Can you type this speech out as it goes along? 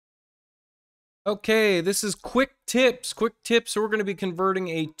Okay, this is quick tips. Quick tips. So we're going to be converting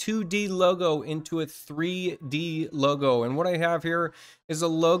a 2D logo into a 3D logo. And what I have here is a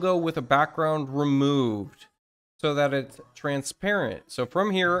logo with a background removed so that it's transparent. So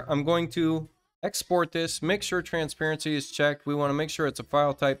from here, I'm going to export this, make sure transparency is checked. We want to make sure it's a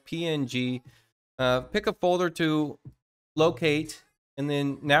file type PNG. Pick a folder to locate and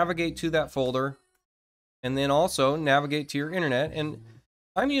then navigate to that folder. And then also navigate to your internet. And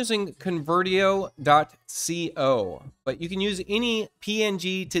I'm using Convertio.co, but you can use any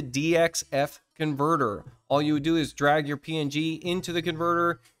PNG to DXF converter. All you would do is drag your PNG into the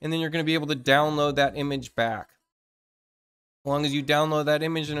converter, and then you're going to be able to download that image back. As long as you download that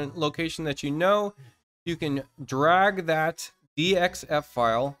image in a location that you know, you can drag that DXF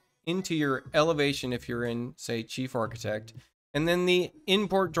file into your elevation if you're in, say, Chief Architect. And then the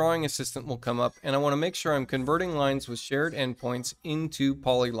import drawing assistant will come up, and I want to make sure I'm converting lines with shared endpoints into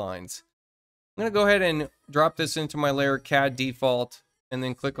polylines. I'm going to go ahead and drop this into my layer CAD default and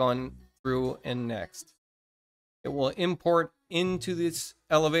then click on through and next. It will import into this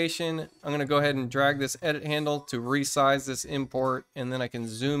elevation. I'm going to go ahead and drag this edit handle to resize this import, and then I can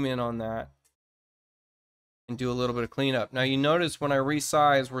zoom in on that and do a little bit of cleanup. Now you notice when I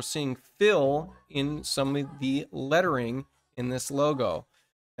resize, we're seeing fill in some of the lettering in this logo.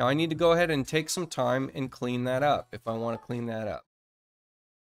 Now I need to go ahead and take some time and clean that up if I want to clean that up.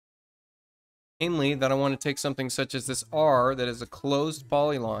 Namely, that I want to take something such as this R that is a closed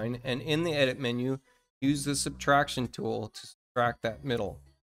polyline, and in the edit menu, use the subtraction tool to subtract that middle.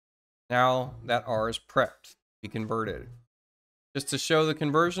 Now that R is prepped to be converted. Just to show the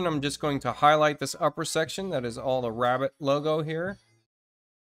conversion, I'm just going to highlight this upper section that is all the rabbit logo here.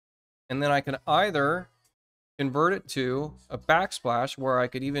 And then I can either convert it to a backsplash where I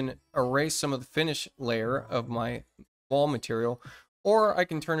could even erase some of the finish layer of my wall material, or I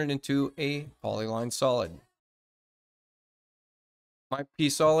can turn it into a polyline solid. My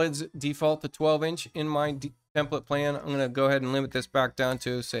P-Solids default to 12-inch in my template plan. I'm going to go ahead and limit this back down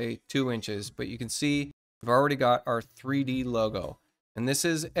to, say, 2 inches, but you can see we've already got our 3D logo. And this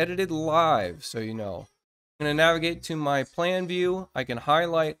is edited live, so you know. I'm going to navigate to my plan view. I can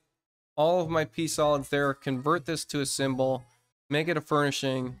highlight all of my P-Solids there, convert this to a symbol, make it a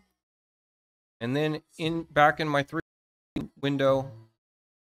furnishing, and then back in my 3D window,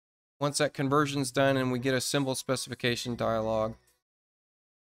 once that conversion's done and we get a symbol specification dialog,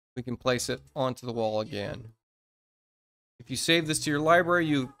 we can place it onto the wall again. If you save this to your library,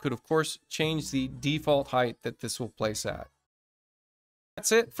 you could of course change the default height that this will place at.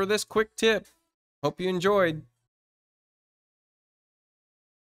 That's it for this quick tip. Hope you enjoyed.